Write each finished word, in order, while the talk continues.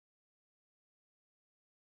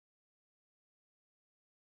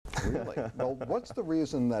Really? Well, what's the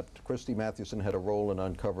reason that Christy Mathewson had a role in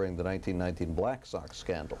uncovering the 1919 Black Sox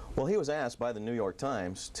scandal? Well, he was asked by the New York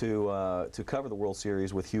Times to cover the World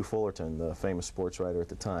Series with Hugh Fullerton, the famous sports writer at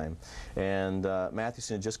the time. And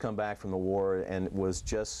Mathewson had just come back from the war and was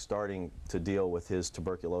just starting to deal with his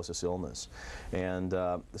tuberculosis illness. And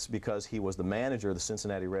this is because he was the manager of the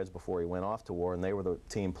Cincinnati Reds before he went off to war, and they were the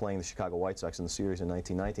team playing the Chicago White Sox in the series in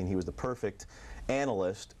 1919. He was the perfect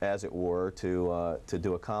analyst, as it were, to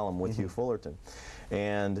do a column with Hugh Fullerton.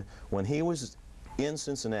 And when he was in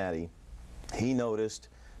Cincinnati, he noticed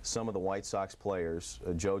some of the White Sox players,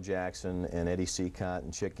 Joe Jackson and Eddie Seacott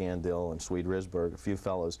and Chick Gandil and Swede Risberg, a few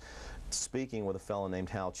fellows, speaking with a fellow named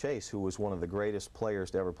Hal Chase, who was one of the greatest players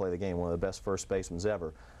to ever play the game, one of the best first basemen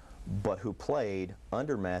ever, but who played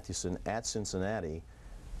under Mathewson at Cincinnati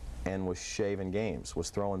and was shaving games, was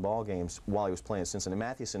throwing ball games while he was playing at Cincinnati.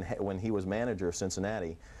 Mathewson, when he was manager of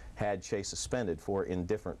Cincinnati, had Chase suspended for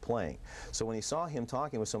indifferent playing. So when he saw him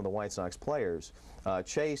talking with some of the White Sox players,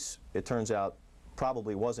 Chase, it turns out,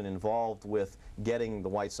 probably wasn't involved with getting the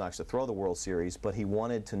White Sox to throw the World Series, but he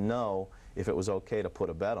wanted to know if it was okay to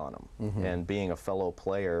put a bet on him. And being a fellow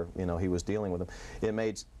player, you know, he was dealing with him.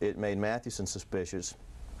 It made Mathewson suspicious.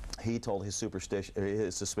 He told his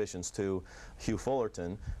suspicions to Hugh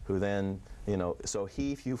Fullerton, who then, you know, so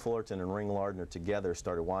Hugh Fullerton and Ring Lardner together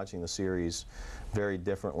started watching the series very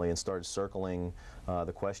differently and started circling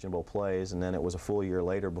the questionable plays, and then it was a full year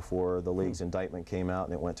later before the league's indictment came out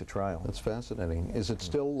and it went to trial. That's fascinating. Is it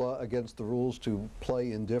still against the rules to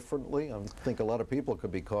play indifferently? I think a lot of people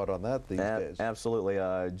could be caught on that these days. Absolutely.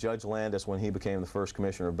 Judge Landis, when he became the first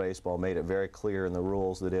commissioner of baseball, made it very clear in the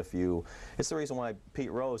rules that if you, it's the reason why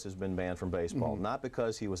Pete Rose has been banned from baseball, not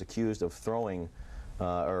because he was accused of throwing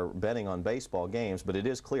or betting on baseball games, but it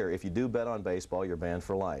is clear, if you do bet on baseball, you're banned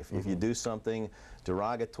for life. If you do something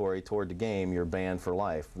derogatory toward the game, you're banned for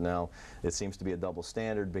life. Now, it seems to be a double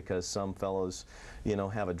standard because some fellows, you know,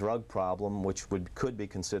 have a drug problem, which could be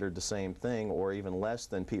considered the same thing, or even less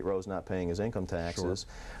than Pete Rose not paying his income taxes.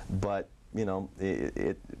 But you know,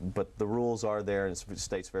 but the rules are there, and it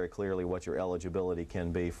states very clearly what your eligibility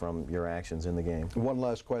can be from your actions in the game. One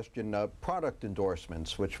last question, product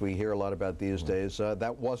endorsements, which we hear a lot about these days,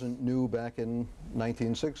 that wasn't new back in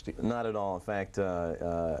 1960. Not at all. In fact,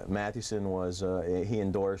 Mathewson was, he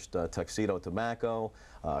endorsed Tuxedo Tobacco,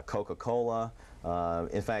 Coca-Cola.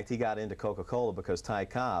 In fact, he got into Coca-Cola because Ty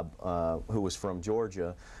Cobb, who was from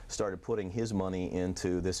Georgia, started putting his money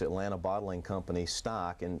into this Atlanta bottling company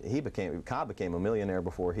stock, and Cobb became a millionaire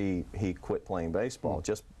before he quit playing baseball,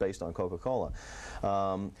 just based on Coca-Cola.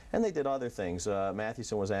 And they did other things.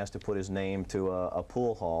 Mathewson was asked to put his name to a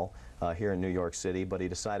pool hall here in New York City, but he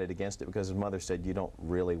decided against it because his mother said, you don't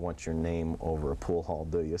really want your name over a pool hall,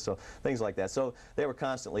 do you? So things like that. So they were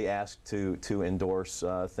constantly asked to endorse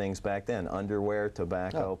things back then, underwear,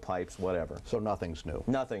 tobacco, pipes, whatever. So nothing's new.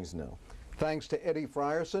 Nothing's new. Thanks to Eddie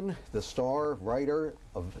Frierson, the star writer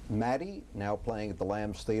of Matty, now playing at the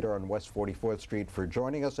Lambs Theater on West 44th Street, for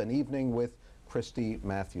joining us. An Evening with Christy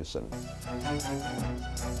Mathewson.